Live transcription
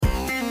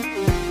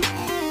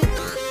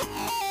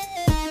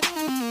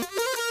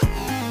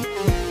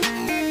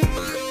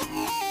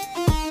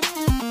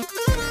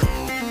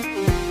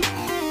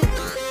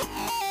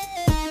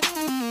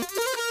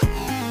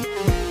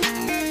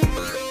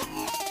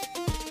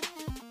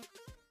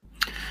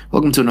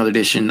Welcome to another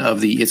edition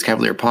of the It's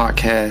Cavalier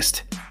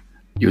podcast.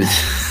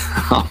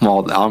 I'm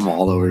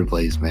all over the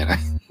place, man.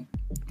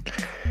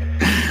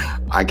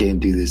 I can't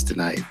do this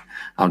tonight.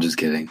 I'm just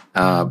kidding.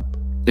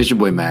 It's your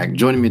boy Mac.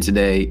 Joining me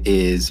today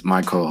is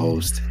my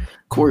co-host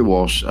Corey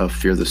Walsh of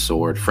Fear the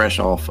Sword, fresh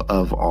off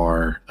of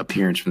our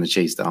appearance from the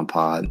Chase Down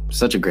Pod.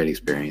 Such a great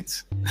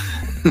experience.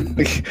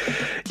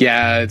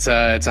 Yeah, it's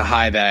a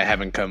high that I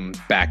haven't come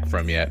back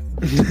from yet.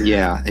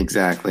 Yeah,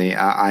 exactly.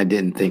 I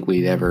didn't think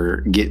we'd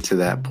ever get to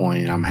that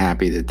point. I'm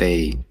happy that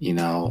they,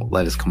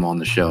 let us come on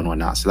the show and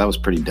whatnot. So that was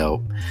pretty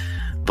dope.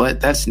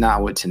 But that's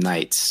not what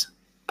tonight's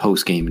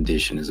post-game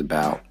edition is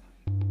about.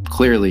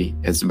 Clearly,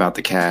 it's about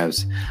the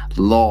Cavs'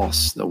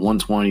 loss, the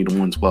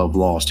 120-112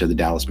 loss to the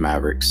Dallas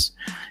Mavericks,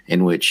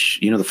 in which,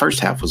 the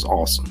first half was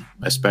awesome,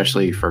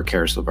 especially for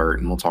Caris LeVert,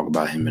 and we'll talk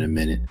about him in a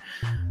minute.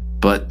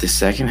 But the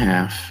second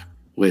half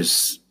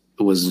was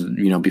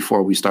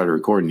before we started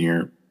recording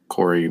here,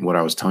 Corey, what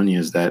I was telling you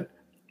is that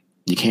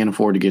you can't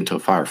afford to get into a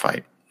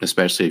firefight,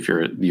 especially if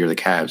you're the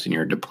Cavs and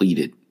you're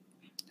depleted.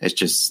 It's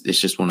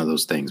just one of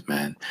those things,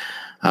 man.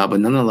 But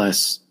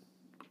nonetheless,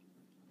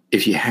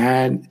 if you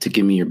had to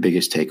give me your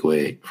biggest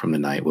takeaway from the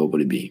night, what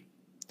would it be?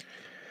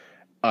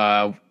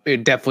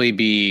 It'd definitely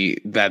be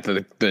that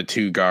the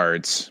two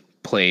guards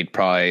played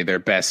probably their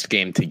best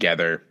game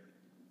together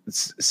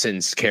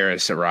since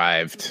Caris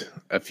arrived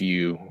a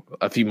few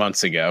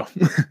months ago.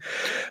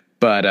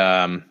 But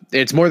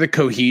it's more the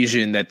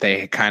cohesion that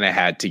they kind of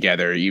had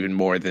together, even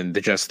more than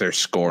just their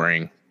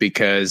scoring.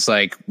 Because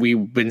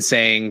we've been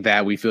saying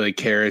that we feel like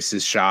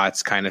Caris's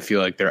shots kind of feel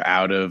like they're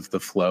out of the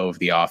flow of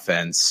the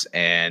offense,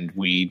 and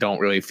we don't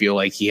really feel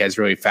like he has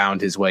really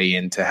found his way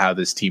into how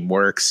this team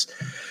works.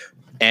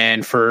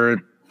 And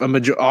for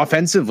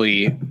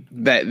offensively,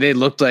 that they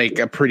looked like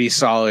a pretty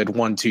solid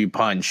 1-2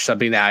 punch,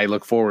 something that I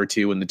look forward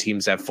to when the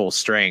teams have full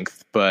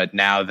strength. But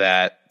now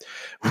that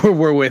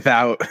we're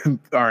without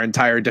our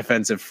entire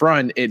defensive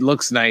front, it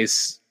looks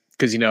nice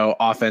because,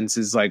 offense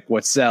is like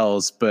what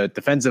sells, but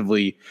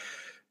defensively,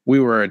 we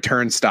were a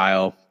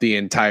turnstile the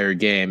entire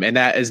game. And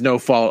that is no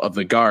fault of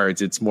the guards.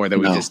 It's more that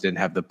we just didn't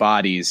have the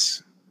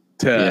bodies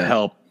to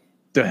help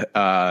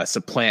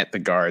supplant the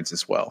guards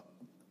as well.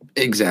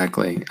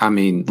 Exactly. I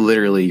mean,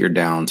 literally, you're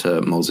down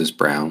to Moses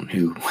Brown,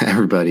 who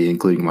everybody,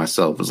 including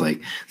myself, was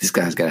like, this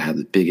guy's got to have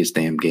the biggest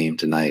damn game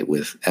tonight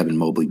with Evan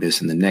Mobley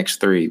missing the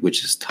next three,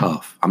 which is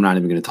tough. I'm not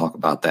even going to talk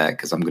about that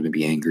because I'm going to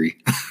be angry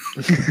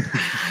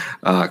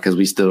because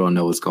we still don't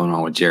know what's going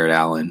on with Jared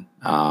Allen,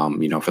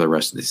 for the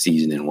rest of the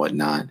season and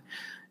whatnot.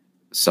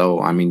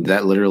 So, I mean,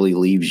 that literally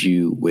leaves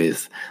you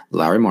with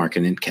Lauri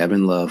Markkanen,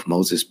 Kevin Love,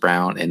 Moses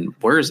Brown, and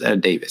where's Ed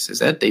Davis? Is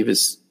Ed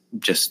Davis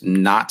just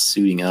not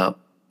suiting up?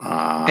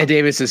 Ed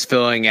Davis is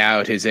filling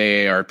out his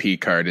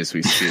AARP card as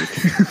we speak.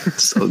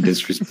 So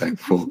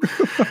disrespectful.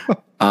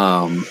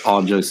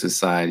 All jokes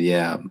aside,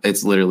 yeah,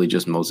 it's literally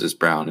just Moses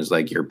Brown is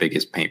like your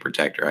biggest paint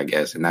protector, I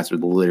guess. And that's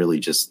literally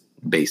just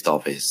based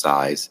off of his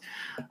size.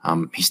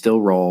 He's still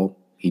raw.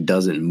 He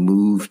doesn't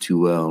move too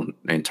well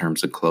in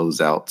terms of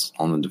closeouts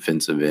on the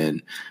defensive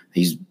end.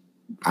 He's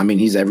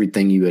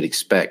everything you would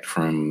expect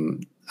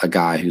from a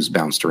guy who's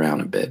bounced around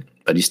a bit,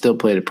 but he still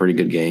played a pretty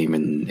good game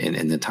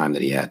in the time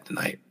that he had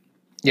tonight.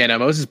 Yeah, no,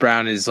 Moses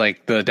Brown is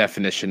like the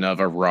definition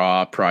of a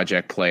raw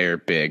project player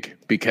big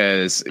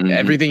because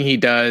everything he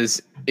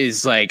does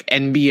is like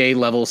NBA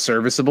level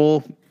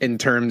serviceable in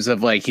terms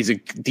of he's a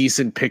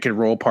decent pick and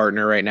roll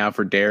partner right now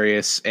for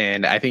Darius.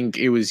 And I think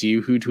it was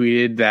you who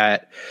tweeted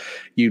that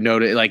you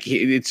noted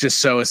it's just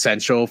so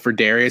essential for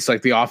Darius.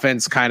 Like the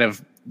offense kind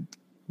of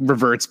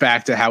reverts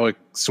back to how it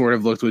sort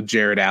of looked with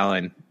Jared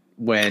Allen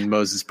when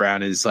Moses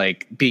Brown is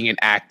being an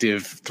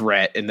active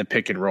threat in the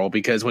pick and roll,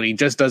 because when he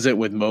just does it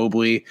with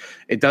Mobley,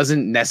 it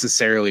doesn't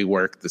necessarily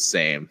work the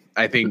same.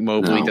 I think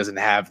Mobley doesn't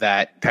have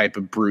that type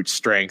of brute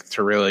strength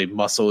to really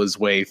muscle his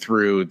way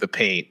through the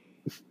paint.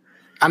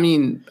 I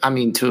mean,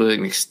 to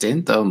an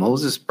extent though,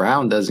 Moses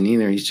Brown doesn't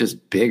either. He's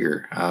just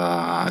bigger.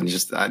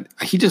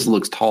 He just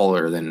looks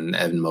taller than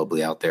Evan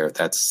Mobley out there.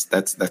 That's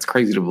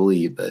crazy to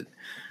believe, but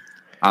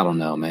I don't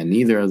know, man.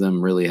 Neither of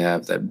them really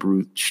have that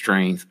brute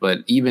strength.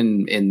 But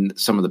even in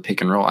some of the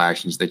pick and roll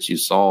actions that you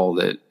saw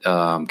that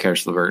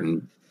Caris LeVert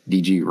and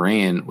DG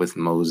ran with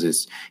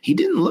Moses, he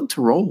didn't look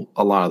to roll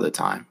a lot of the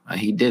time.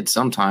 He did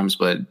sometimes,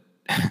 but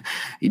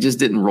he just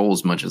didn't roll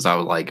as much as I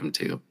would like him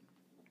to.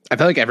 I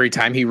felt like every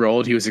time he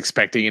rolled, he was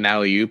expecting an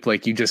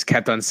alley-oop. You just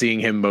kept on seeing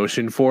him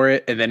motion for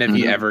it. And then if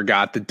he ever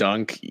got the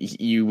dunk,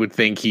 you would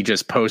think he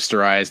just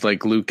posterized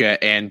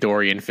Luka and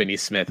Dorian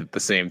Finney-Smith at the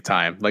same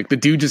time. The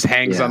dude just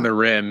hangs on the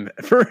rim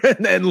for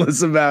an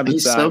endless amount of time.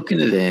 He's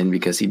soaking it in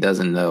because he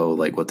doesn't know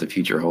what the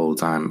future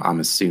holds. I'm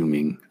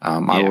assuming.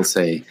 I will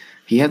say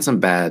he had some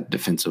bad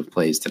defensive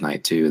plays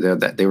tonight too.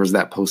 There was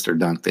that poster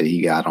dunk that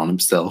he got on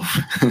himself,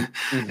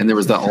 and there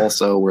was the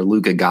also where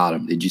Luka got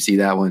him. Did you see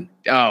that one?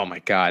 Oh my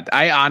God!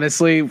 I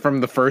honestly,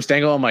 from the first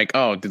angle, I'm like,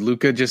 oh, did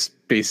Luka just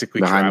basically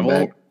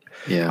travel?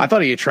 Yeah, I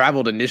thought he had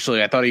traveled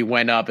initially. I thought he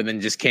went up and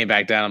then just came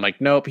back down. I'm like,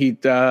 nope.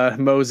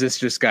 Moses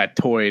just got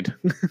toyed.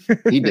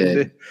 He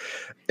did.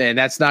 And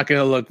that's not going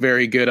to look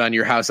very good on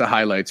your House of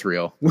Highlights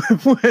reel.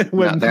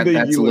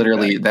 That's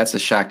literally that's a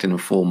Shaqtin' a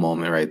Fool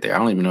moment right there. I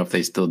don't even know if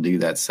they still do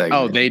that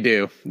segment. Oh, they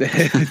do.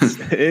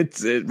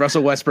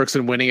 Russell Westbrook's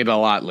been winning it a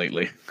lot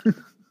lately.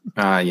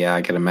 Yeah,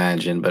 I can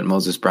imagine. But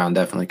Moses Brown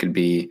definitely could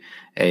be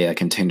a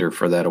contender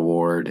for that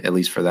award, at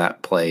least for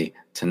that play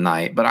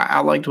tonight. But I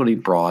liked what he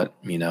brought,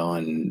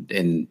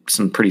 and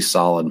some pretty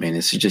solid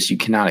minutes. It's just you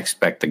cannot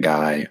expect the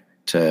guy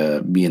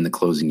to be in the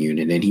closing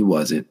unit, and he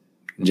wasn't.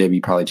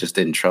 JB probably just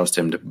didn't trust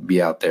him to be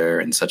out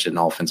there in such an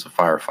offensive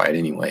firefight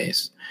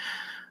anyways.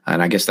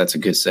 And I guess that's a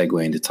good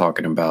segue into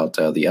talking about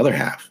the other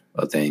half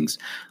of things.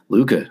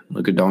 Luka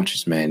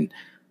Doncic, man,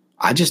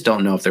 I just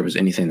don't know if there was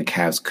anything the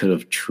Cavs could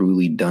have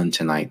truly done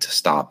tonight to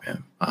stop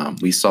him.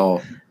 We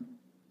saw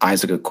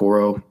Isaac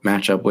Okoro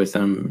match up with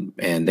him,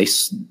 and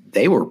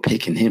they were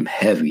picking him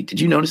heavy. Did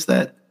you notice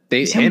that?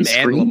 Him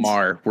and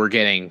Lamar were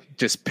getting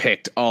just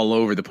picked all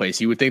over the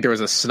place. You would think there was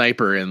a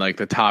sniper in like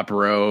the top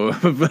row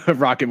of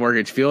Rocket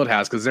Mortgage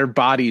Fieldhouse because their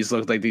bodies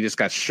looked like they just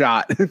got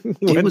shot.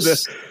 It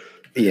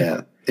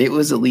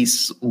was at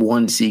least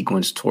one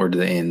sequence toward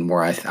the end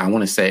where I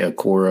want to say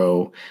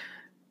Okoro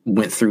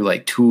went through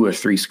like 2 or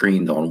 3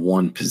 screens on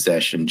one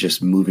possession,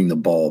 just moving the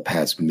ball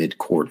past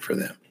midcourt for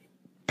them.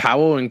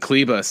 Powell and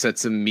Kleba set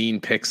some mean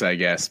picks, I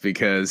guess,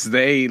 because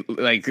they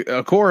like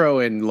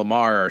Okoro and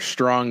Lamar are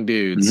strong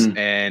dudes,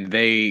 and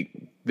they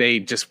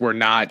just were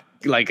not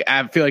like.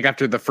 I feel like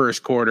after the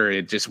first quarter,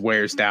 it just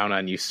wears down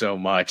on you so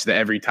much that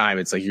every time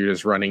it's like you're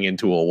just running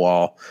into a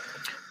wall.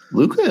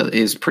 Luka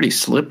is pretty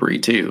slippery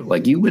too.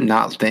 Like you would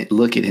not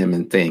look at him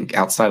and think,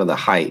 outside of the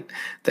height,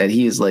 that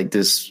he is like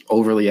this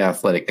overly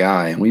athletic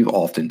guy. And we've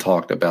often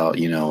talked about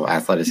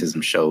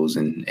athleticism shows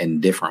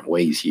in different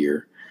ways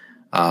here.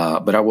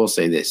 But I will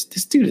say this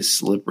dude is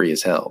slippery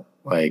as hell.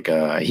 Like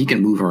he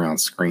can move around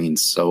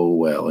screens so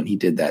well. And he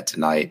did that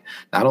tonight,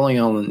 not only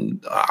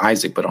on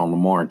Isaac, but on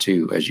Lamar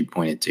too, as you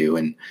pointed to.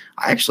 And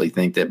I actually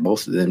think that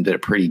both of them did a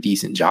pretty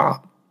decent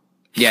job.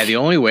 Yeah, the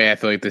only way I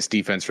feel like this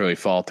defense really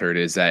faltered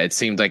is that it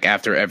seemed like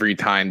after every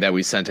time that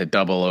we sent a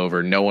double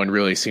over, no one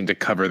really seemed to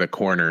cover the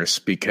corners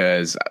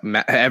because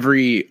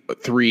every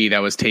 3 that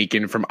was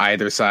taken from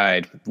either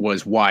side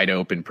was wide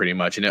open pretty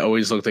much. And it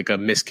always looked like a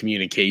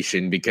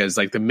miscommunication because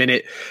like the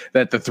minute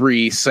that the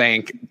 3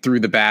 sank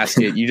through the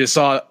basket, you just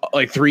saw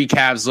like 3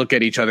 Cavs look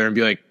at each other and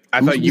be like,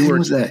 I thought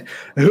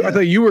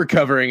you were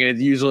covering it.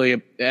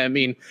 Usually, I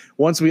mean,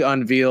 once we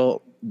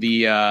unveil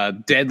the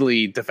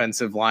deadly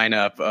defensive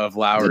lineup of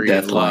Lowry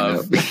and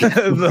Love,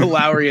 the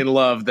Lowry and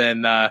Love,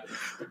 then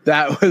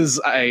that was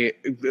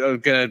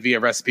going to be a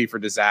recipe for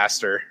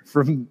disaster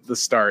from the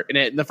start. And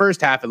in the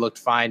first half, it looked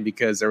fine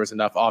because there was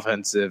enough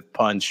offensive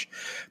punch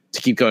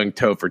to keep going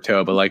toe for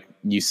toe. But like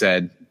you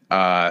said,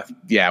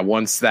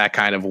 once that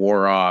kind of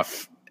wore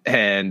off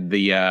and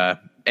the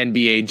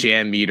NBA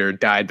Jam meter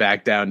died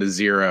back down to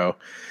 0,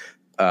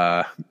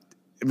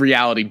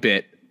 reality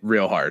bit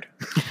real hard.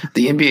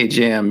 The NBA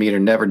Jam meter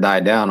never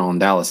died down on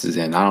Dallas's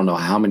end. I don't know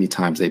how many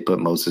times they put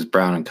Moses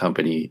Brown and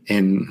company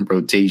in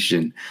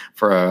rotation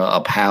for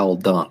a Powell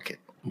dunk,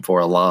 for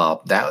a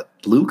lob. That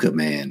Luka,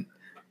 man,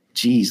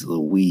 geez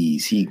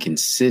Louise, he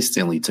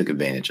consistently took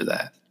advantage of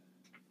that.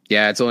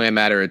 Yeah, it's only a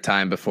matter of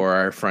time before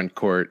our front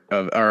court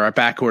or our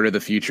back court of the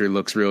future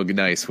looks real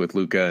nice with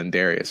Luka and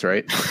Darius,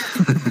 right?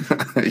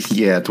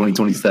 Yeah,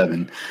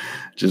 2027.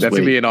 That's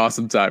going to be an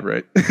awesome time,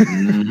 right?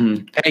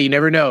 Mm-hmm. Hey, you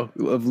never know.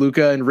 If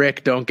Luka and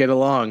Rick don't get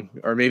along,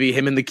 or maybe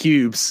him and the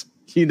Cubes,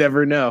 you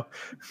never know.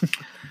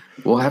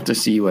 We'll have to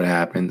see what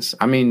happens.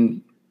 I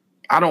mean,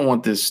 I don't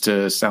want this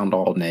to sound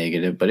all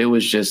negative, but it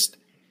was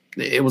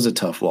a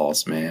tough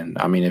loss, man.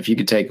 I mean, if you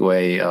could take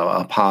away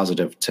a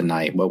positive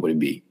tonight, what would it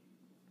be?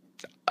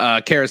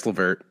 Karis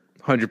LeVert,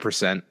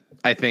 100%.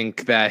 I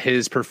think that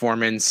his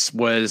performance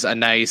was a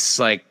nice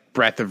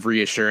breath of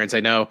reassurance.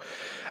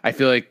 I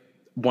feel like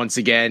once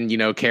again,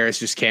 Karis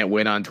just can't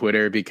win on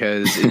Twitter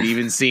because it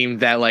even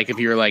seemed that if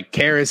you're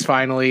Karis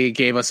finally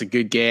gave us a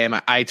good game.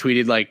 I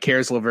tweeted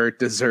Karis LeVert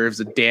deserves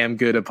a damn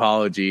good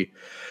apology.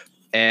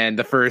 And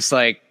the first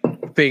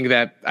thing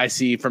that I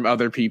see from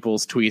other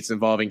people's tweets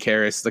involving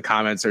Karis, the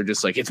comments are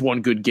just it's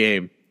one good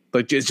game.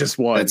 It's just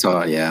one. That's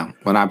all. Yeah.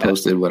 When I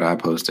posted what I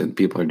posted,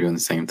 people are doing the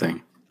same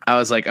thing. I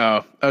was like,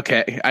 oh,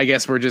 okay. I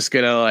guess we're just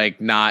going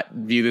to not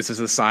view this as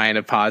a sign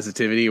of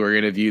positivity. We're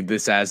going to view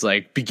this as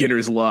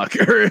beginner's luck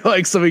or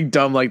something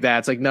dumb like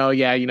that. It's no,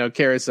 yeah,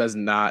 Karis has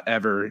not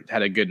ever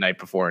had a good night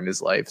before in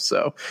his life.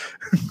 So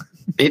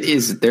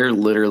there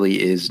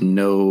literally is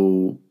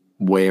no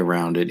way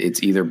around it.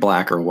 It's either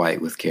black or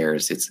white with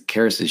Karis.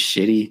 Karis is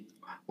shitty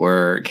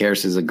or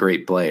Karis is a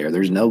great player.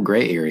 There's no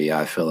gray area,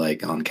 I feel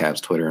like, on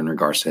Cavs Twitter in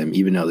regards to him,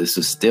 even though this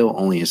is still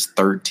only his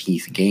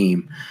 13th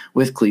game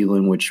with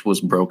Cleveland, which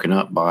was broken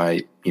up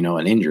by,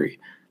 an injury.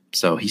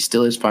 So he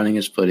still is finding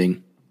his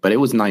footing. But it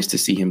was nice to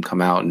see him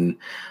come out and,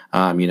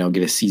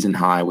 get a season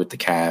high with the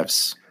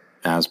Cavs.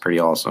 That was pretty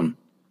awesome.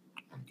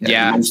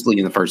 Yeah. Mostly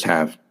in the first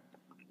half.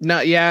 No,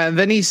 yeah.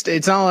 Then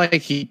it's not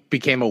like he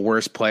became a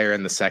worse player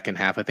in the second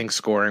half. I think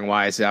scoring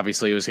wise,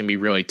 obviously it was going to be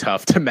really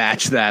tough to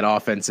match that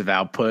offensive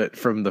output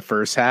from the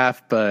first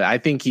half. But I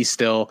think he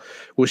still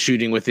was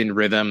shooting within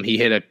rhythm. He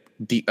hit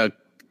a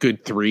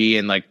good three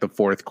in like the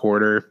fourth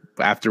quarter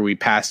after we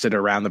passed it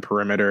around the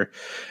perimeter.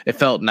 It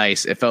felt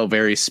nice. It felt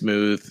very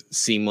smooth,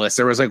 seamless.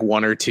 There was like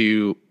one or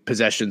two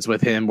possessions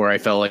with him where I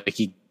felt like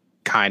he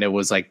kind of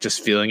was like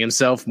just feeling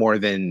himself more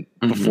than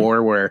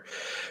before, where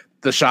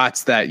the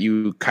shots that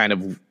you kind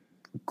of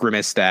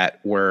grimaced at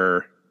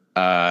were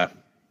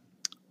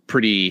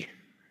pretty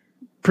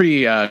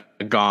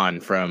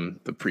gone from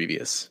the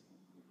previous.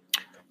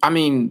 I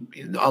mean,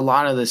 a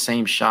lot of the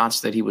same types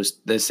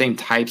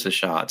of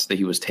shots that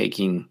he was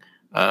taking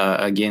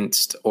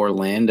against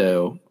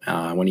Orlando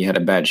when he had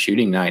a bad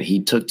shooting night.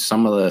 He took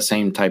some of the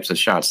same types of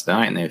shots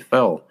tonight, and they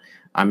fell.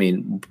 I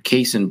mean,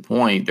 case in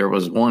point, there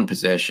was one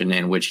possession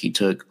in which he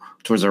took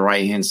towards the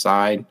right-hand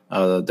side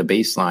of the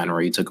baseline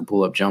where he took a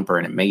pull-up jumper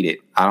and it made it.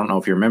 I don't know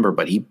if you remember,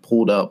 but he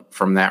pulled up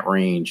from that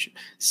range,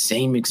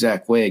 same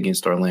exact way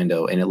against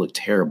Orlando, and it looked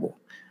terrible.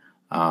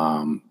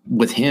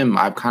 With him,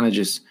 I've kind of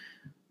just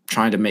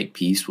trying to make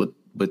peace with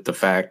the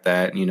fact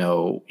that, you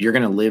know, you're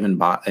going to live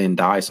and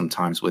die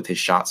sometimes with his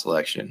shot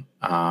selection.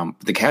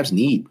 The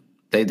Cavs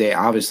they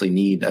obviously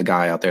need a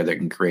guy out there that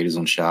can create his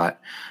own shot.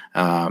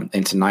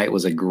 And tonight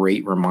was a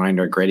great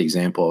reminder, a great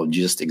example of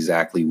just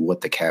exactly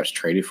what the Cavs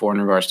traded for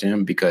in regards to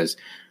him, because,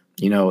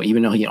 you know,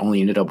 even though he only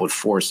ended up with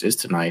 4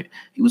 assists tonight,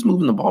 he was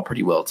moving the ball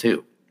pretty well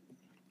too.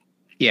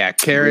 Yeah.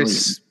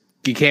 Caris,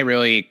 you can't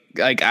really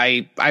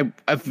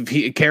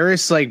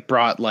Caris like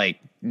brought like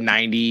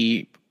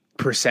 90%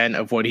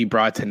 of what he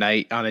brought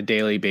tonight on a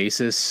daily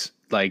basis.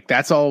 Like,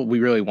 that's all we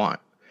really want.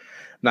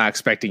 Not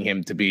expecting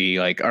him to be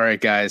like, all right,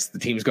 guys, the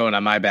team's going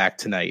on my back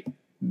tonight.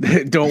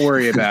 Don't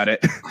worry about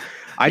it.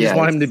 I just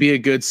want him to be a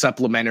good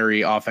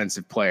supplementary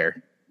offensive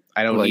player.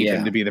 I don't need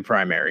him to be the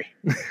primary.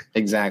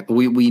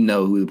 Exactly. We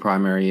know who the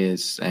primary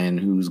is and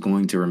who's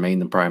going to remain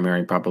the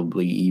primary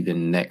probably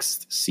even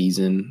next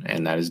season,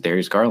 and that is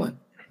Darius Garland.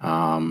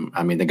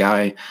 I mean, the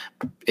guy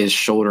is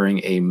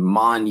shouldering a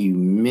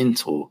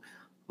monumental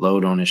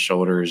load on his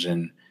shoulders,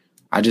 and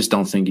I just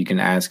don't think you can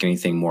ask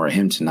anything more of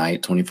him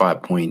tonight.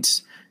 25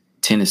 points,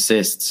 10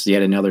 assists,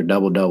 yet another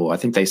double-double. I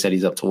think they said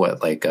he's up to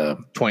what, like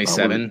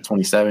 27?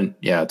 27.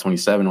 Yeah,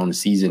 27 on the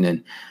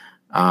season.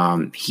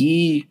 And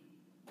he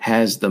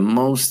has the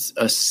most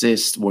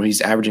assists, where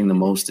he's averaging the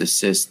most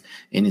assists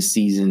in his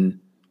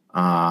season.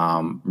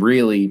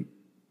 Really,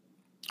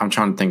 I'm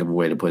trying to think of a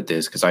way to put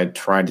this, because I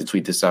tried to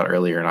tweet this out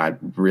earlier and I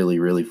really,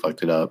 really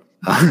fucked it up.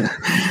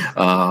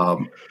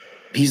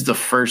 He's the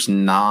first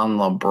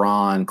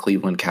non-LeBron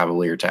Cleveland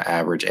Cavalier to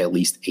average at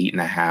least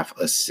 8.5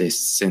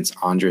 assists since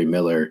Andre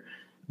Miller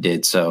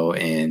did so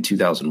in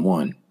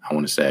 2001, I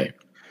want to say.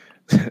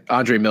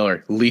 Andre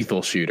Miller,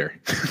 lethal shooter.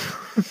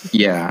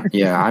 Yeah.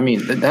 I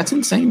mean, that's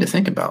insane to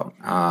think about.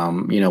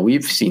 You know,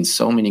 we've seen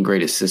so many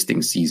great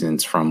assisting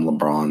seasons from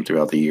LeBron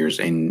throughout the years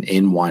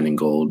in wine and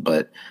gold,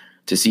 but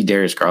to see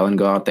Darius Garland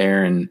go out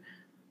there and,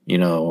 you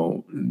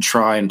know,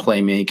 try and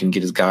play make and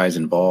get his guys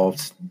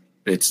involved,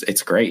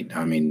 it's great.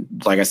 I mean,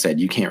 like I said,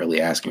 you can't really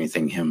ask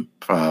anything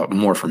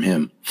more from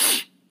him.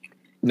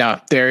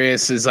 No,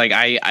 Darius is like,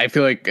 I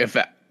feel like if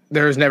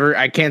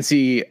I can't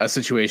see a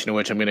situation in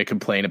which I'm going to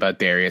complain about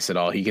Darius at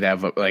all. He could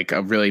have like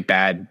a really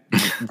bad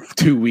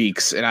 2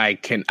 weeks, and I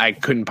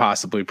couldn't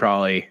possibly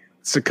probably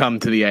succumb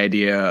to the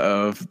idea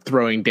of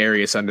throwing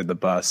Darius under the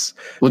bus,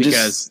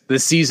 because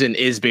this season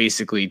is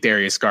basically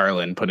Darius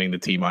Garland putting the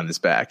team on his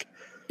back.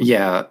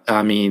 Yeah.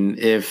 I mean,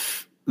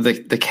 if the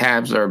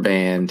Cavs are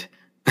banned,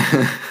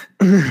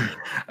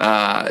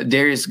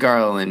 Darius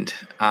Garland,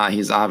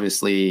 he's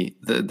obviously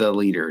the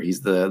leader.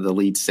 He's the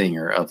lead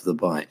singer of the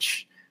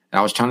bunch. And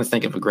I was trying to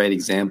think of a great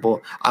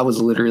example. I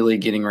was literally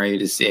getting ready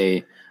to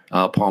say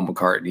Paul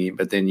McCartney,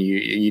 but then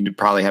you'd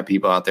probably have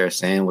people out there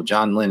saying, well,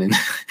 John Lennon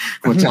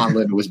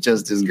was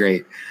just as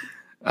great.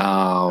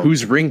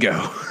 Who's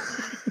Ringo?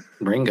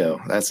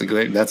 Ringo. That's a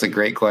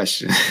great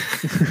question.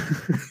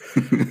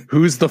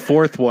 Who's the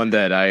fourth one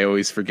that I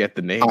always forget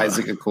the name?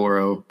 Isaac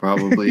Okoro,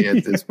 probably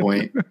at this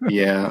point.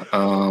 Yeah.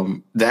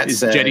 Is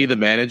Jetty the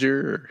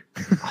manager?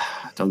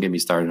 Don't get me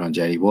started on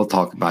Jetty. We'll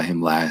talk about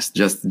him last,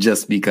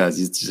 just because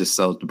he's just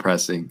so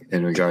depressing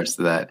in regards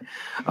to that.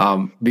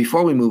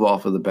 Before we move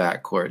off of the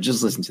backcourt,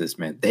 just listen to this,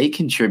 man. They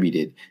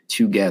contributed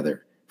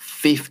together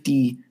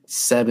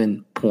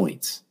 57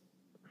 points.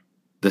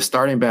 The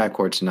starting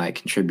backcourt tonight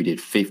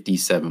contributed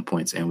 57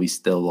 points, and we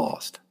still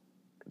lost.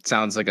 It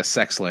sounds like a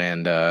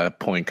Sexland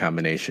point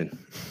combination.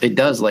 It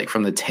does, like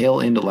from the tail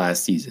end of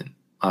last season.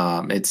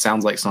 It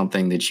sounds like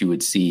something that you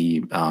would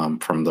see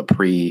from the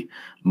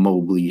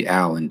pre-Mobley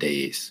Allen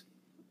days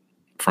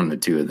from the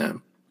two of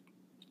them.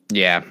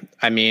 Yeah,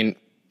 I mean,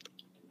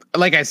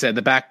 like I said,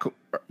 the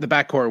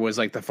backcourt was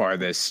like the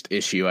farthest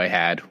issue I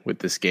had with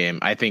this game.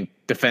 I think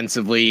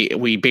defensively,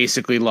 we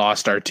basically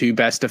lost our two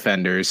best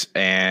defenders,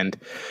 and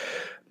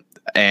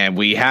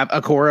we have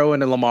Okoro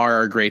and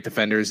Lamar are great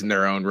defenders in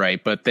their own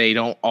right, but they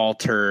don't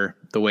alter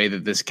the way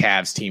that this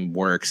Cavs team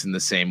works in the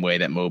same way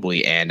that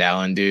Mobley and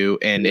Allen do.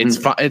 And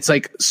it's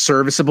like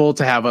serviceable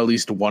to have at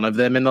least one of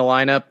them in the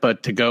lineup,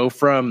 but to go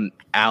from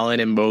Allen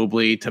and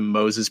Mobley to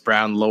Moses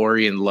Brown,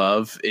 Laurie, and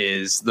Love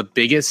is the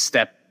biggest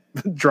step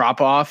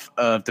drop off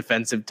of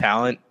defensive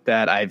talent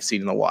that I've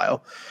seen in a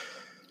while.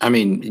 I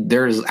mean,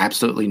 there is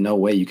absolutely no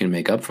way you can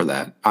make up for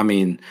that. I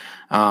mean,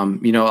 a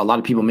lot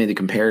of people made the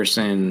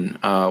comparison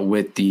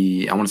with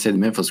I want to say the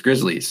Memphis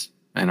Grizzlies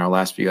in our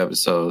last few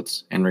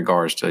episodes in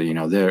regards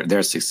to,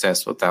 their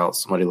success without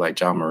somebody like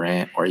John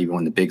Morant or even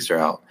when the bigs are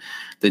out.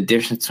 The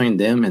difference between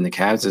them and the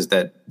Cavs is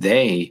that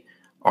they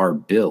are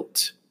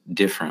built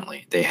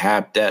differently. They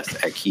have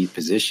depth at key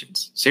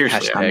positions.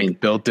 Seriously. I mean,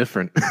 built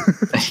different.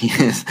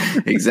 Yes,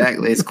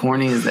 exactly. As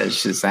corny as that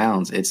shit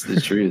sounds, it's the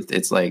truth.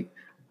 It's like,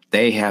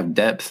 they have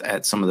depth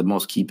at some of the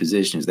most key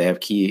positions. They have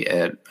key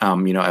at,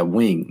 at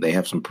wing. They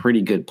have some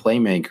pretty good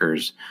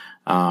playmakers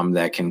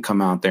that can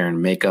come out there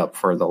and make up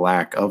for the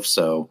lack of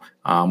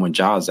when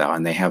Ja's out.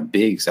 And they have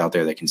bigs out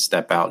there that can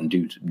step out and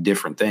do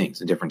different things,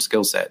 different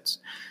skill sets.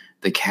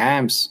 The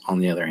Cavs, on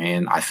the other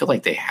hand, I feel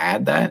like they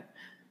had that,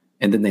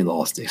 and then they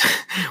lost it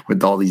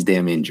with all these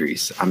damn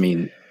injuries. I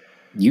mean,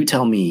 you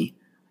tell me,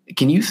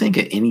 can you think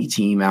of any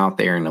team out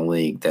there in the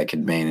league that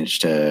could manage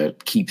to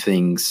keep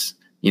things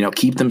 –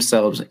 keep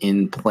themselves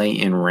in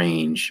play-in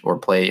range or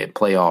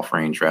playoff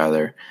range,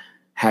 rather,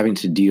 having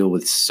to deal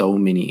with so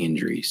many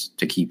injuries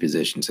to key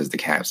positions as the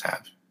Cavs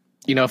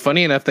have?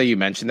 Funny enough that you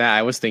mentioned that.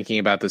 I was thinking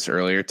about this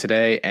earlier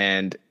today,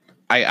 and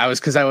I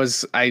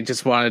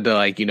just wanted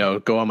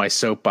to go on my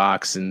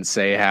soapbox and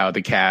say how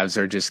the Cavs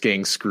are just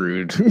getting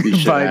screwed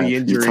by the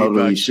injury. You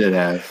totally should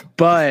have.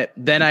 But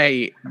then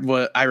I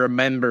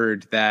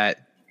remembered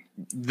that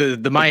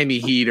the Miami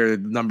Heat are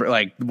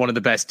one of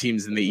the best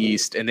teams in the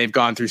East, and they've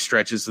gone through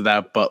stretches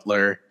without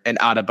Butler and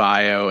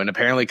Adebayo, and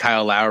apparently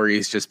Kyle Lowry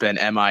has just been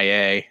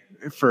MIA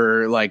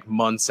for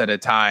months at a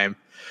time,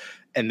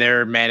 and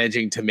they're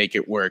managing to make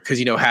it work because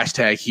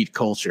hashtag Heat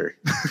culture.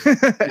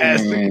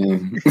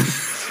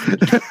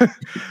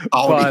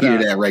 I'll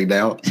hear that right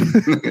now.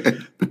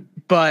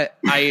 But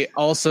I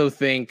also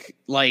think,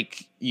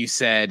 like you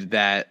said,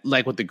 that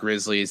with the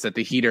Grizzlies, that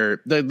the Heat are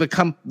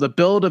the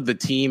build of the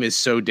team is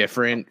so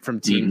different from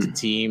team to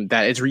team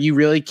that you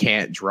really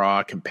can't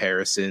draw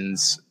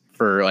comparisons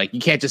for you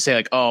can't just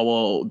say oh,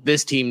 well,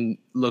 this team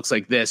looks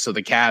like this, so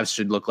the Cavs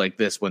should look like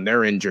this when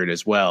they're injured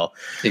as well.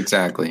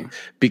 Exactly.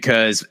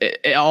 Because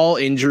all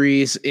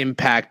injuries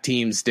impact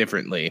teams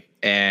differently,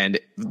 and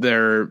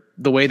the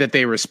way that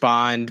they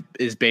respond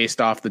is based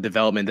off the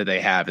development that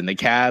they have. And the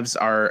Cavs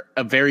are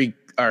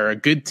a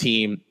good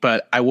team,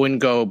 but I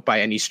wouldn't go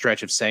by any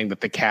stretch of saying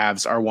that the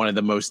Cavs are one of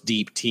the most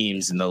deep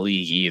teams in the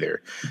league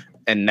either.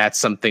 And that's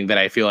something that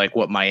I feel like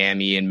what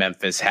Miami and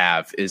Memphis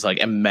have is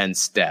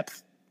immense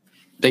depth.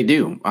 They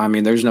do. I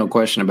mean, there's no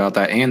question about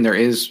that. And there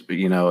is,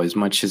 as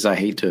much as I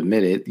hate to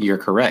admit it, you're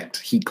correct.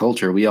 Heat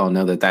culture, we all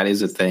know that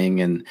is a thing.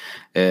 And,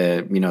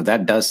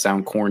 that does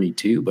sound corny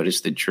too, but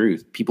it's the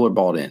truth. People are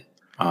bought in.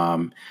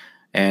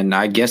 And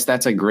I guess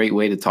that's a great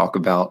way to talk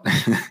about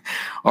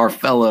our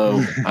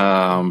fellow,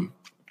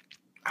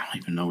 I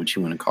don't even know what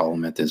you want to call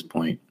him at this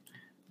point.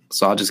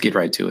 So I'll just get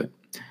right to it.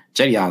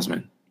 Cedi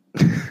Osman.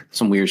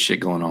 Some weird shit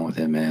going on with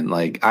him, man.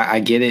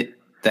 I get it.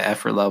 The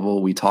effort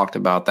level, we talked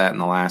about that in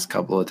the last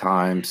couple of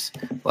times,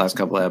 last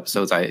couple of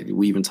episodes.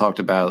 We even talked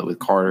about it with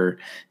Carter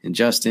and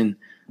Justin.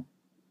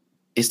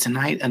 Is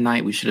tonight a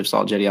night we should have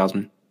saw Cedi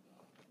Osman?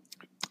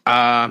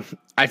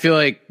 I feel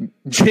like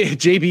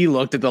JB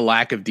looked at the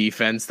lack of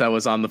defense that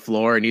was on the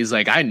floor, and he's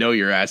like, I know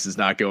your ass is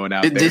not going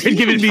out there and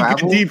giving me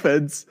good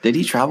defense. Did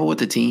he travel with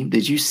the team?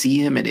 Did you see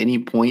him at any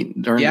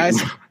point during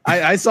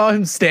I saw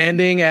him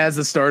standing as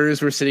the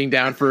starters were sitting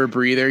down for a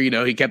breather.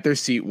 He kept their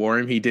seat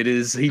warm. He did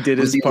his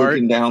part.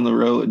 Looking down the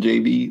road,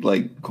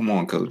 JB, come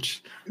on,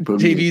 coach.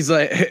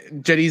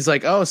 Cedi's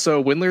like, oh,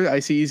 so Windler, I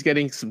see he's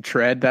getting some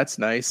tread. That's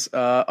nice.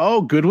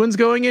 Goodwin's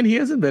going in. He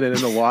hasn't been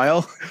in a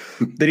while.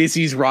 Then he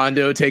sees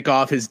Rondo take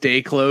off his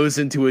day clothes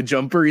into a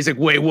jumper. He's like,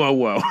 wait,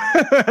 whoa.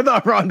 I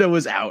thought Rondo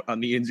was out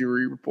on the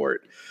injury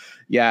report.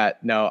 Yeah,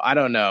 no, I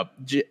don't know.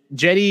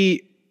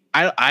 Cedi,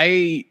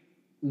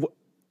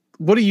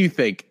 what do you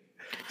think?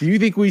 Do you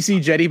think we see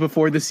Cedi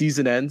before the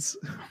season ends?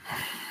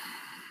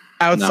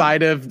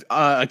 Outside of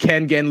a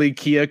Ken Genley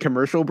Kia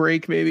commercial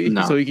break, maybe,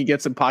 so he can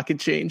get some pocket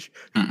change.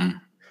 Mm-mm.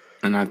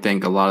 And I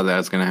think a lot of that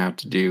is going to have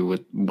to do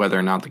with whether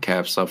or not the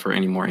Cavs suffer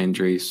any more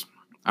injuries.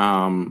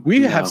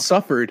 We have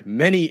suffered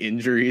many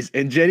injuries,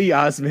 and Cedi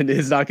Osman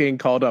is not getting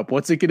called up.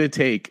 What's it going to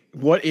take?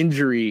 What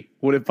injury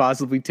would it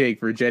possibly take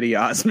for Cedi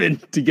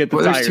Osman to get the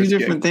tires? There's two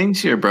different things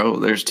here, bro.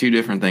 There's two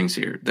different things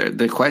here.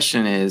 The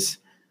question is,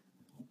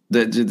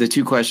 the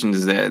two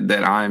questions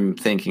that I'm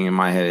thinking in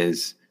my head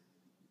is,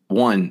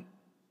 one,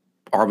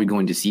 are we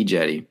going to see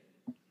Cedi?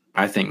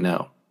 I think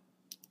no.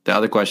 The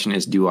other question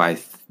is, do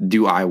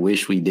I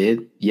wish we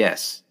did?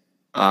 Yes.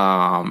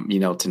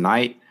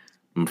 Tonight,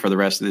 for the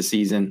rest of the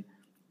season,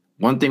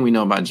 one thing we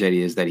know about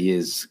Cedi is that he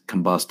is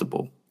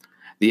combustible.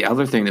 The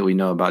other thing that we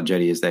know about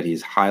Cedi is that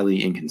he's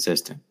highly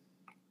inconsistent.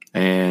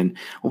 And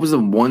what was the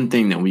one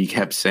thing that we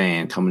kept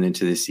saying coming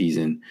into this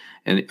season,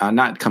 and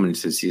not coming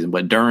into the season,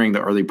 but during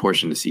the early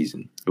portion of the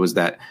season? It was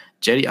that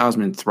Cedi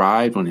Osman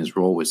thrived when his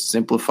role was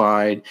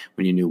simplified,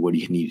 when you knew what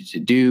he needed to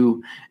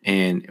do,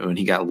 and when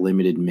he got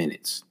limited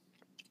minutes.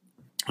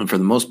 And for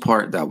the most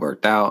part, that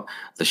worked out.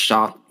 The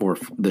shots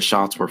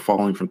were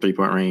falling from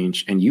 3-point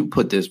range, and you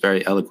put this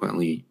very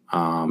eloquently,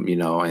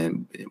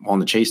 and on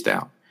the chase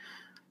down.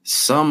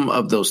 Some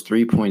of those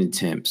 3-point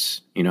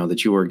attempts,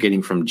 that you were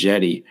getting from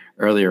Cedi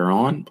earlier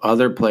on,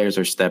 other players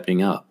are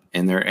stepping up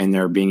and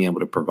they're being able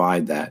to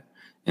provide that.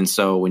 And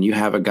so when you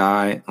have a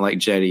guy like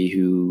Cedi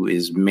who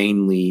is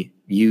mainly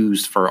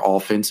used for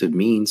offensive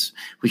means,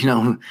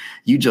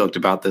 you joked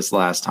about this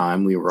last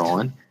time we were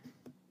on.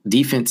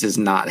 Defense is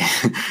not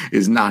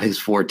his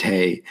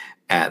forte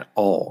at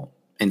all.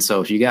 And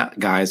so if you got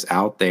guys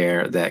out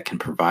there that can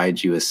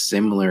provide you a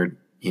similar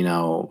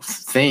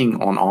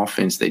thing on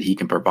offense that he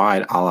can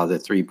provide, a la the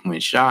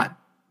 3-point shot,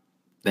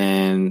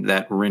 then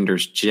that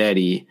renders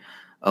Cedi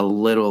a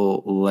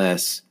little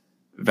less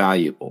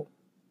valuable.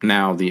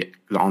 Now,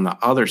 on the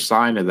other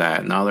side of that,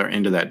 and the other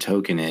end of that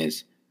token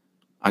is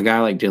a guy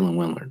like Dylan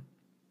Windler.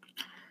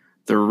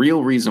 The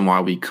real reason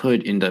why we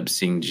could end up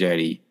seeing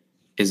Cedi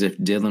is if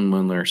Dylan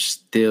Windler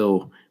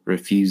still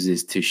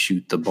refuses to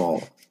shoot the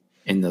ball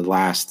in the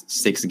last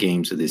 6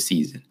 games of this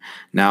season.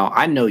 Now,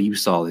 I know you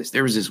saw this.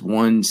 There was this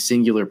one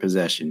singular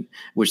possession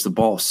which the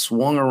ball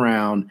swung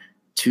around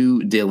to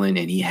Dylan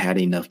and he had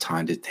enough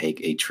time to take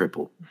a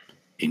triple,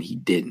 and he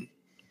didn't.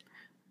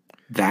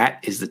 That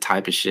is the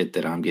type of shit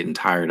that I'm getting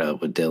tired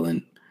of with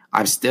Dylan.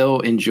 I'm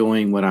still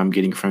enjoying what I'm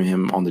getting from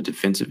him on the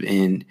defensive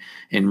end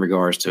in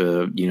regards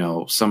to,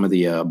 some of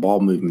the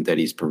ball movement that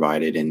he's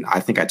provided. And I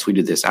think I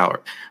tweeted this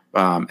out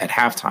at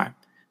halftime.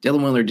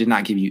 Dylan Windler did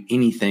not give you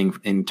anything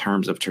in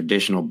terms of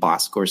traditional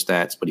box score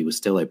stats, but he was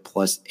still a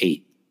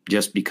 +8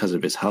 just because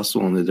of his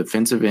hustle on the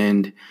defensive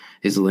end,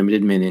 his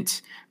limited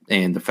minutes,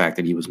 and the fact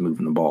that he was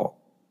moving the ball.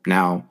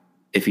 Now,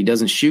 if he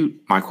doesn't shoot,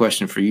 my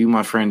question for you,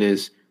 my friend,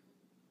 is,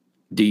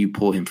 do you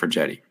pull him for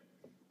Cedi?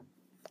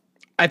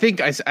 I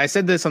think I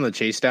said this on the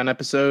Chase Down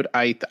episode.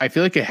 I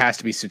feel like it has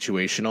to be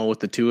situational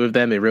with the two of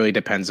them. It really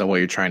depends on what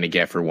you're trying to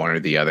get for one or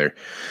the other.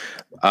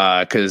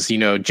 Because,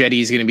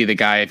 Cedi is going to be the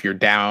guy if you're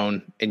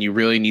down and you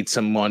really need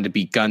someone to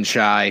be gun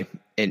shy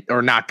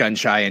or not gun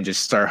shy and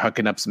just start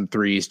hooking up some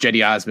threes.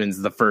 Cedi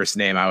Osman's the first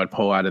name I would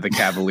pull out of the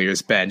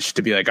Cavaliers bench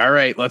to be like, all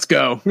right, let's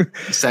go.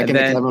 Second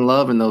to Kevin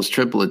Love in those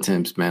triple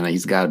attempts, man.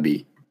 He's got to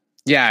be.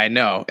 Yeah, I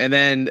know. And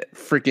then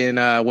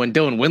freaking when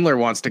Dylan Windler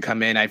wants to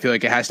come in, I feel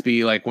like it has to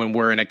be like when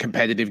we're in a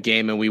competitive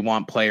game and we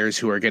want players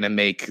who are going to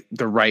make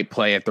the right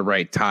play at the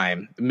right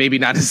time. Maybe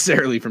not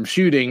necessarily from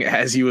shooting,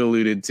 as you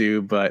alluded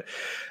to, but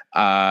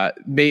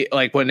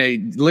like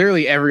when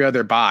literally every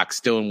other box,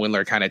 Dylan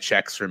Windler kind of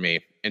checks for me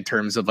in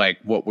terms of like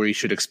what we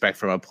should expect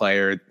from a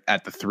player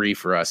at the 3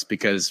 for us,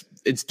 because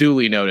it's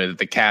duly noted that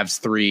the Cavs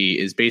 3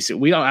 is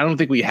basically, I don't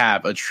think we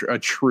have a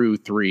true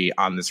 3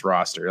 on this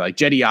roster. Like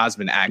Cedi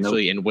Osman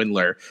actually and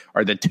Windler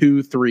are the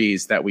 2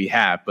 threes that we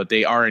have, but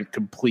they aren't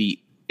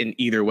complete in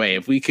either way.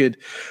 If we could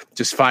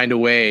just find a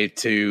way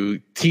to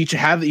teach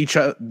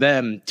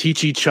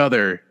each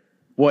other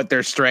what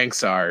their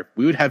strengths are,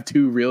 we would have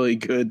 2 really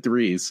good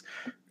 3s.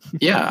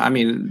 Yeah, I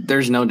mean,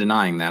 there's no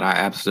denying that. I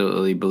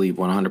absolutely believe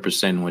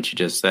 100% in what you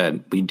just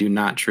said. We do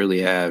not truly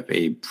have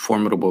a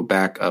formidable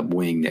backup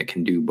wing that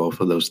can do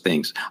both of those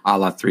things, a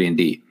la 3 and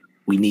D.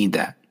 We need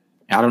that.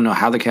 I don't know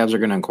how the Cavs are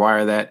going to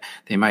acquire that.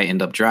 They might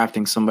end up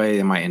drafting somebody.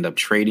 They might end up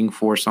trading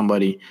for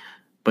somebody.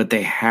 But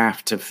they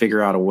have to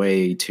figure out a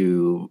way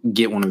to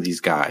get one of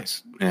these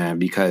guys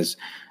because,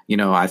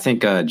 I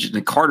think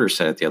Carter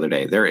said it the other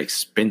day. They're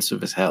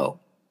expensive as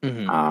hell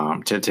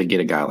to get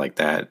a guy like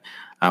that.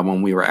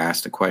 When we were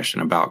asked a question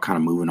about kind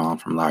of moving on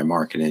from Larry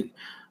Markkinen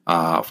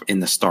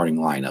in the starting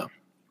lineup,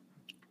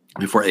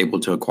 if we're able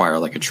to acquire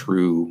like a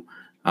true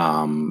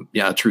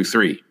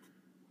 3.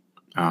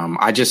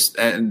 I just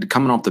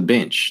coming off the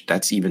bench,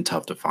 that's even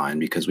tough to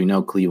find because we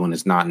know Cleveland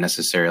is not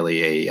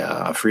necessarily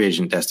a free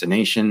agent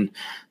destination.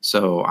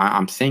 So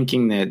I'm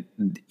thinking that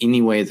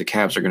any way the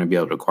Cavs are going to be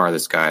able to acquire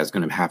this guy is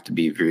going to have to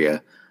be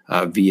via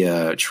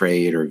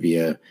trade or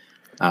via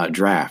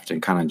draft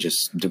and kind of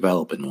just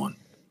developing one.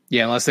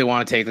 Yeah, unless they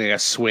want to take like a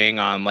swing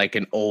on like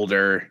an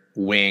older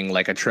wing,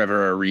 like a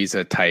Trevor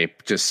Ariza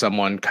type, just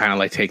someone kind of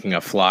like taking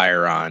a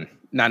flyer on.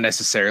 Not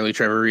necessarily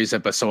Trevor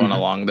Ariza, but someone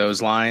along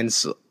those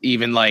lines.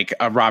 Even like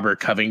a Robert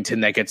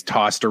Covington that gets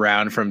tossed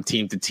around from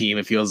team to team,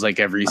 it feels like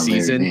every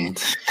season.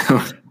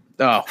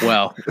 Oh,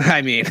 well,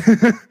 I mean,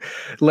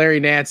 Larry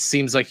Nance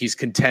seems like he's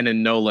content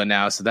in NOLA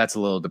now, so that's a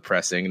little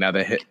depressing.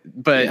 Maybe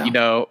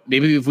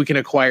if we can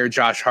acquire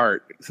Josh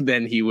Hart,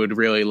 then he would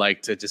really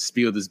like to just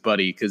be with his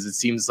buddy, because it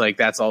seems like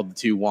that's all the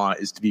 2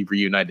 want is to be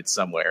reunited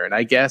somewhere. And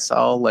I guess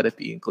I'll let it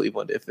be in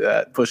Cleveland if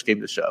that push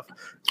came to shove.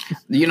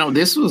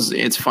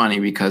 It's funny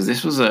because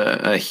this was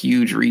a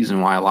huge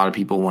reason why a lot of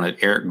people wanted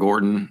Eric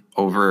Gordon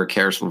over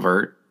Karis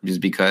LeVert. Just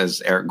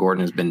because Eric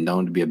Gordon has been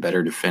known to be a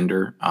better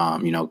defender,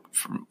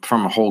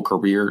 from a whole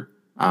career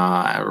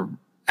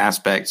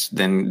aspects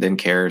than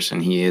Karras,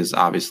 and he is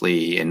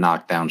obviously a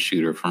knockdown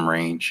shooter from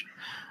range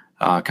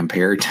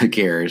compared to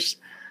Karras.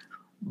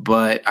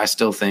 But I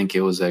still think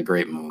it was a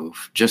great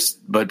move,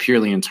 but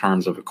purely in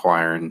terms of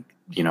acquiring,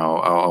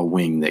 a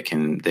wing that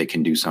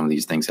can do some of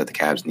these things that the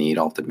Cavs need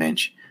off the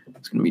bench.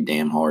 It's going to be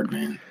damn hard,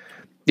 man.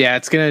 Yeah,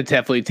 it's going to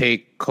definitely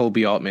take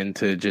Koby Altman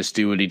to just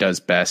do what he does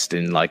best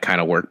and like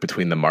kind of work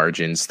between the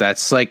margins.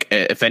 That's like,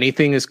 if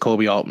anything is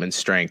Koby Altman's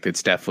strength,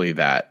 it's definitely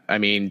that. I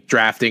mean,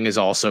 drafting has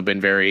also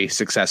been very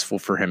successful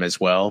for him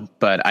as well,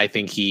 but I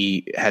think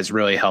he has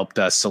really helped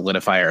us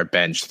solidify our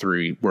bench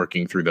through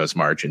working through those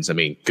margins. I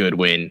mean,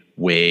 Goodwin,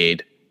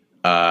 Wade,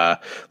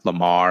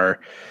 Lamar,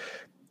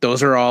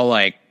 those are all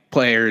like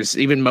players.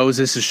 Even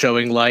Moses is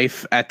showing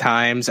life at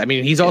times. I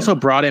mean, he's also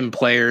brought in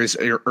players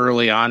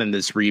early on in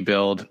this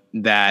rebuild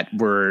that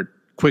were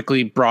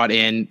quickly brought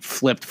in,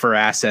 flipped for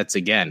assets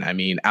again. I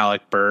mean,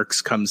 Alec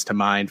Burks comes to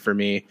mind for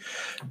me,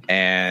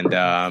 and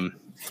oh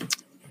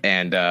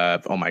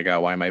my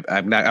god, why am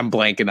I'm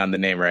blanking on the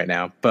name right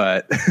now,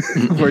 but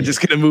we're just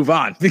gonna move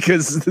on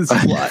because this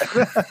is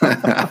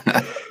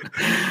why.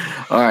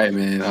 All right,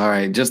 man. All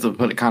right. Just to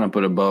put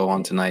a bow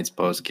on tonight's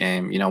post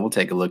game, we'll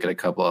take a look at a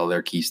couple of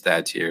their key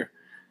stats here.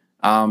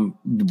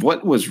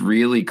 What was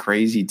really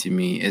crazy to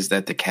me is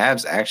that the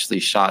Cavs actually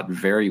shot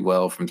very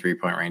well from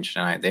 3-point range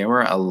tonight. They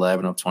were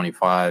 11 of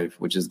 25,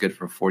 which is good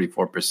for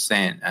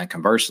 44%. And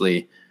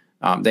conversely,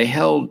 they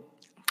held,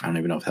 I don't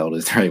even know if held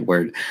is the right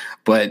word,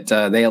 but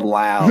they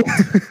allowed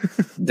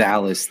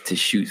Dallas to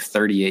shoot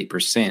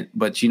 38%.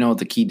 But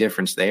the key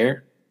difference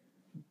there?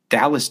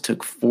 Dallas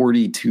took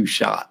 42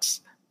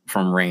 shots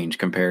from range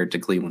compared to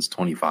Cleveland's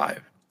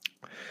 25.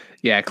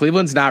 Yeah,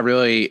 Cleveland's not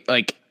really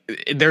like,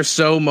 they're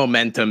so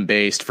momentum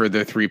based for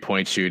their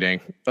 3-point shooting.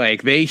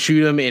 Like they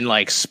shoot them in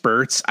like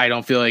spurts. I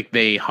don't feel like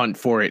they hunt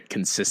for it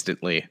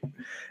consistently.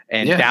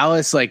 And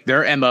Dallas, like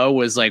their MO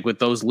was like with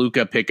those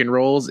Luka pick and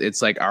rolls.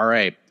 It's like, all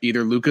right,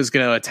 either Luka's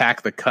going to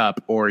attack the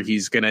cup or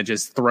he's going to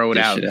just throw it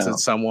out to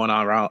someone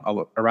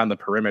around the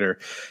perimeter.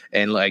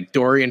 And like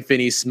Dorian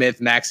Finney-Smith,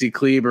 Maxi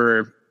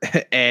Kleber,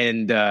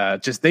 and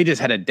they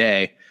just had a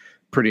day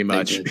pretty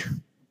much.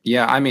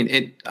 Yeah, I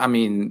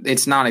mean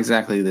it's not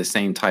exactly the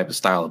same type of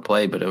style of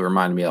play, but it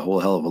reminded me a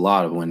whole hell of a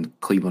lot of when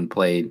Cleveland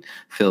played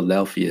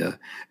Philadelphia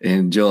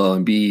and Joel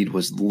Embiid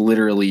was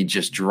literally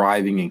just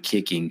driving and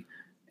kicking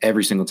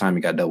every single time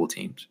he got double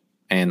teamed.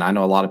 And I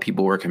know a lot of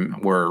people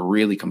were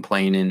really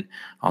complaining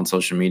on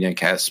social media,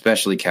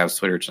 especially Cavs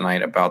Twitter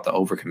tonight, about the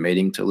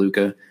overcommitting to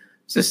Luka.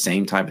 It's the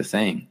same type of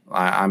thing.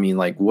 I mean,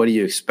 like, what do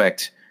you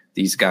expect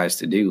these guys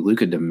to do?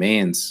 Luka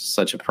demands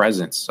such a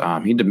presence.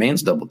 He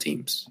demands double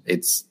teams.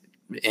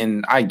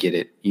 And I get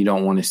it.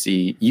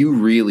 You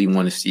really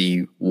want to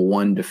see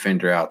one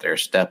defender out there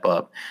step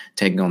up,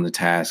 taking on the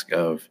task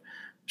of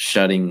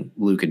shutting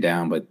Luka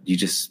down. But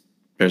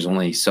there's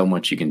only so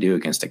much you can do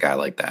against a guy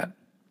like that.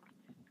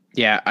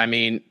 Yeah, I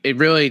mean, it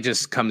really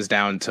just comes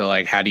down to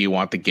like, how do you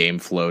want the game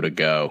flow to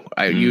go?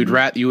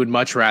 You would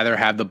much rather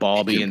have the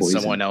ball be in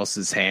someone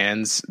else's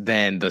hands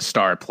than the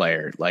star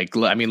player. Like,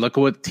 I mean, look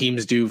at what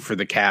teams do for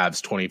the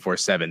Cavs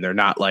 24/7. They're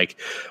not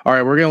like, all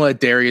right, we're gonna let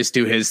Darius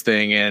do his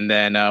thing and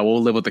then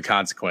we'll live with the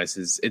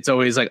consequences. It's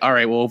always like, all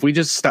right, well, if we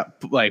just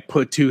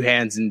put two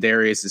hands in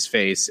Darius's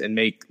face and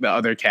make the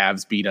other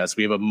Cavs beat us,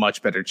 we have a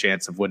much better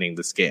chance of winning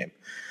this game.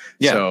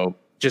 Yeah. So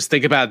just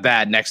think about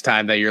that next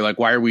time that you're like,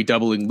 why are we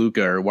doubling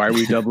Luka or why are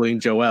we doubling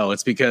Joel?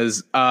 It's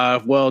because,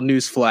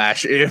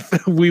 newsflash,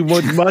 if we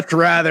would much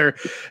rather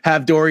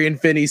have Dorian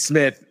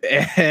Finney-Smith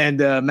and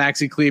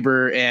Maxi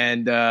Kleber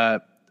and,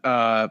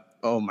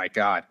 oh my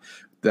God,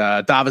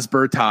 Davis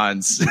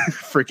Bertans.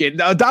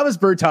 Davis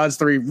Bertans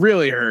 3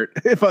 really hurt,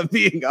 if I'm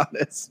being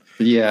honest.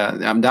 Yeah,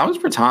 Davis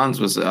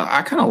Bertans was,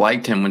 I kind of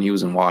liked him when he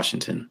was in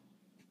Washington.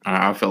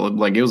 I felt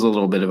like it was a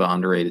little bit of an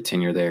underrated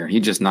tenure there.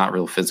 He's just not a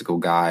real physical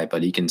guy,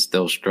 but he can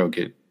still stroke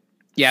it.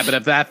 Yeah, but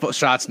if that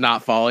shot's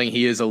not falling,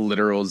 he is a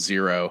literal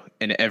zero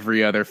in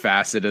every other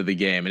facet of the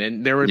game.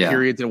 And there were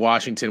periods in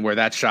Washington where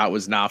that shot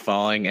was not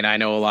falling. And I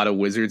know a lot of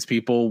Wizards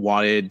people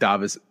wanted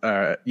Davis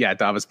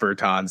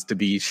Bertans to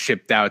be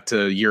shipped out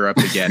to Europe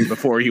again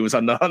before he was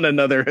on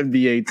another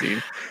NBA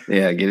team.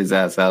 Yeah, get his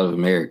ass out of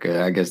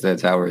America. I guess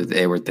that's how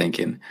they were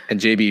thinking. And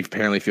JB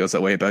apparently feels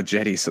that way about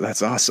Jetty, so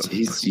that's awesome.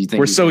 You think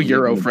we're so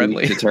Euro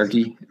friendly to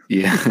Turkey?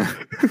 Yeah.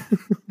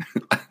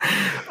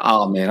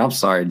 Oh man, I'm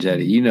sorry,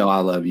 Jetty. You know I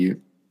love you.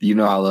 You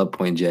know I love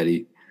Point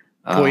Jetty.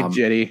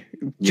 Jetty.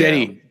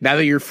 Jetty, now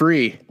that you're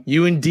free,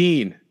 you and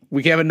Dean,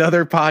 we can have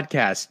another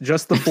podcast,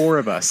 just the four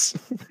of us.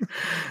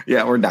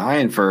 Yeah, we're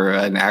dying for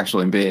an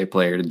actual NBA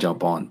player to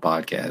jump on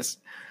podcast.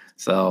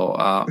 So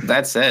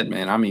that said,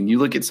 man, I mean, you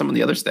look at some of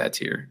the other stats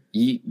here.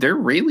 There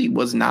really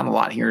was not a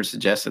lot here to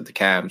suggest that the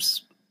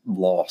Cavs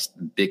lost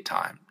big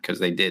time, because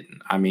they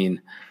didn't. I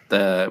mean,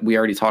 we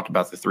already talked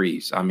about the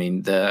threes. I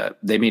mean,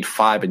 they made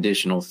 5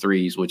 additional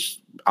threes, which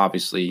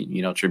obviously,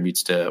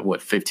 tributes to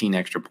 15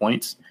 extra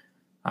points.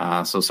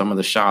 So some of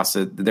the shots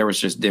there was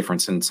just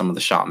difference in some of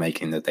the shot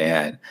making that they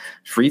had.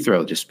 Free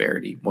throw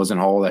disparity wasn't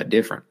all that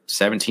different.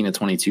 17 of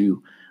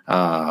 22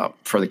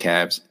 for the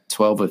Cavs,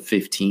 12 of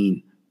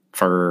 15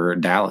 for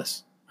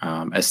Dallas,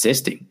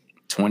 assisting.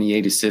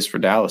 28 assists for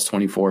Dallas,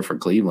 24 for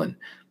Cleveland.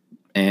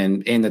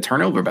 And in the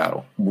turnover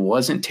battle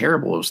wasn't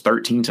terrible. It was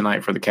 13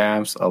 tonight for the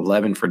Cavs,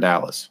 11 for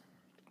Dallas.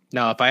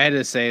 Now, if I had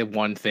to say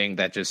one thing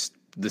that just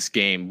this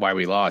game, why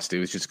we lost, it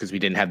was just because we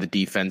didn't have the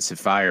defensive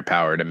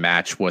firepower to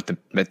match what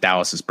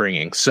Dallas is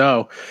bringing.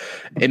 So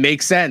it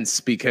makes sense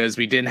because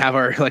we didn't have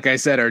like I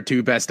said, our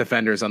two best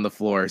defenders on the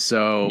floor.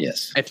 So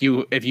yes, if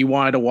you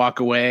wanted to walk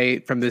away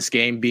from this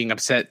game being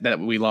upset that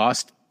we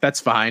lost,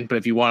 that's fine. But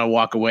if you want to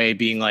walk away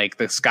being like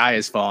the sky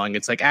is falling,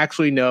 it's like,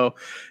 actually, no,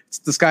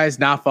 the sky is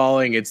not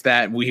falling. It's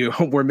that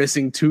we're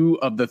missing two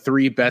of the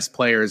three best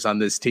players on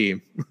this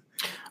team.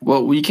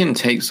 Well, we can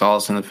take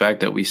solace in the fact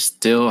that we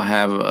still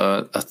have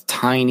a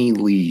tiny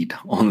lead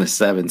on the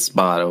 7th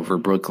spot over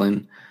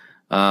Brooklyn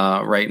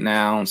right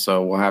now.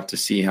 So we'll have to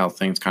see how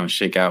things kind of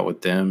shake out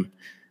with them.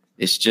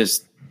 It's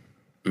just,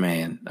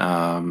 man,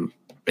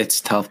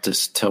 it's tough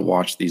to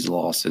watch these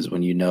losses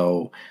when you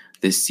know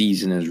this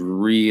season is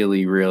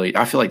really, really –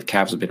 I feel like the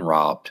Cavs have been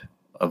robbed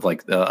of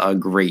like a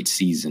great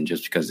season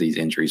just because of these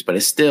injuries. But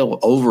it's still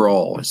 –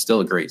 overall, it's still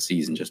a great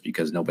season just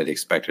because nobody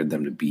expected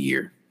them to be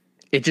here.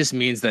 It just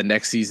means that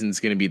next season is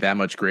going to be that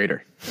much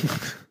greater.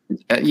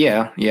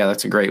 Yeah,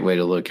 that's a great way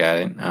to look at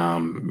it.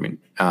 I'm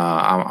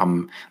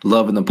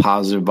loving the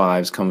positive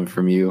vibes coming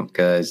from you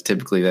because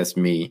typically that's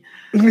me.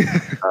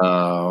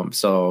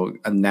 So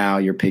now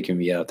you're picking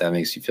me up. That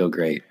makes you feel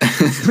great.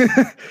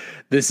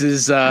 This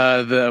is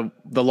the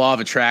law of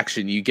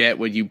attraction. You get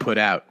what you put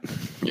out.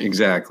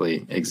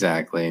 Exactly.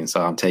 And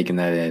so I'm taking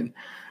that in.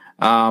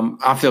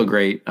 I feel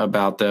great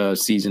about the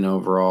season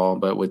overall,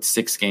 but with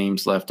 6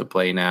 games left to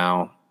play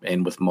now,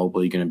 and with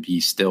Mobley going to be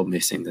still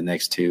missing the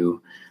next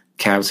 2,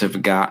 Cavs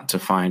have got to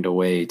find a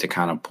way to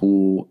kind of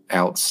pull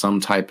out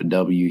some type of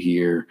W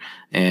here.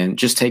 And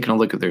just taking a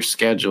look at their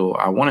schedule,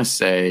 I want to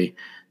say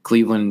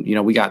Cleveland,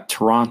 we got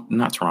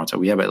Toronto,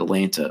 we have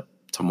Atlanta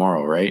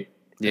tomorrow, right?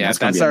 Yeah, that's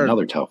going to be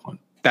another tough one.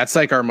 That's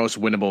like our most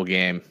winnable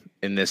game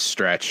in this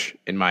stretch,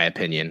 in my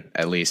opinion,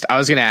 at least. I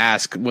was going to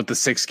ask, with the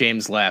 6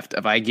 games left,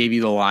 if I gave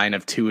you the line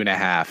of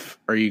 2.5,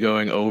 are you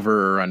going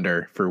over or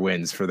under for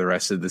wins for the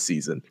rest of the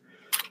season?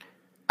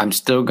 I'm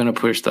still going to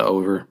push the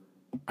over.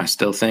 I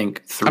still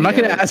think 3. I'm not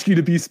going to ask you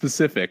to be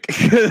specific.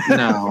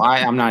 No,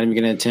 I'm not even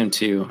going to attempt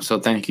to. So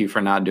thank you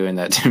for not doing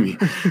that to me.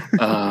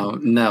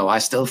 No, I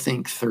still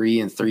think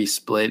 3-3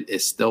 split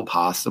is still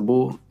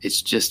possible.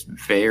 It's just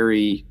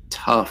very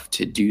tough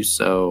to do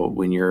so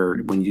when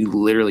you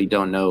literally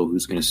don't know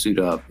who's going to suit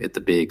up at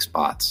the big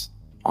spots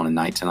on a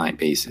night-to-night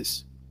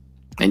basis.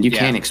 And you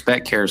can't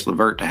expect Karis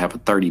LeVert to have a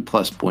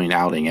 30-plus point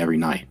outing every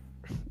night.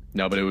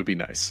 No, but it would be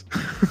nice.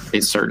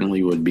 It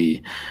certainly would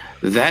be.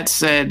 That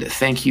said,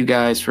 thank you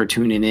guys for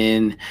tuning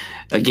in.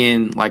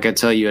 Again, like I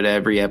tell you at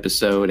every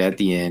episode at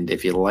the end,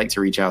 if you'd like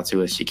to reach out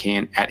to us, you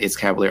can at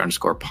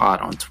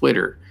itscavalier_pod on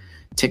Twitter,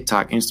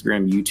 TikTok,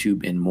 Instagram,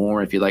 YouTube, and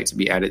more. If you'd like to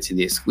be added to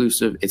the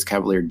exclusive It's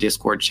Cavalier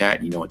Discord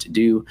chat, you know what to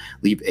do.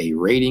 Leave a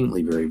rating,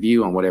 leave a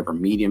review on whatever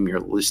medium you're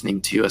listening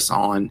to us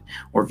on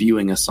or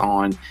viewing us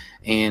on,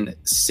 and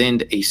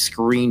send a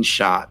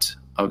screenshot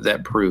of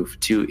that proof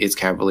to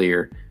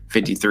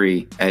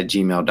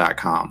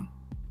itscavalier53@gmail.com.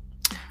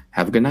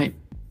 Have a good night.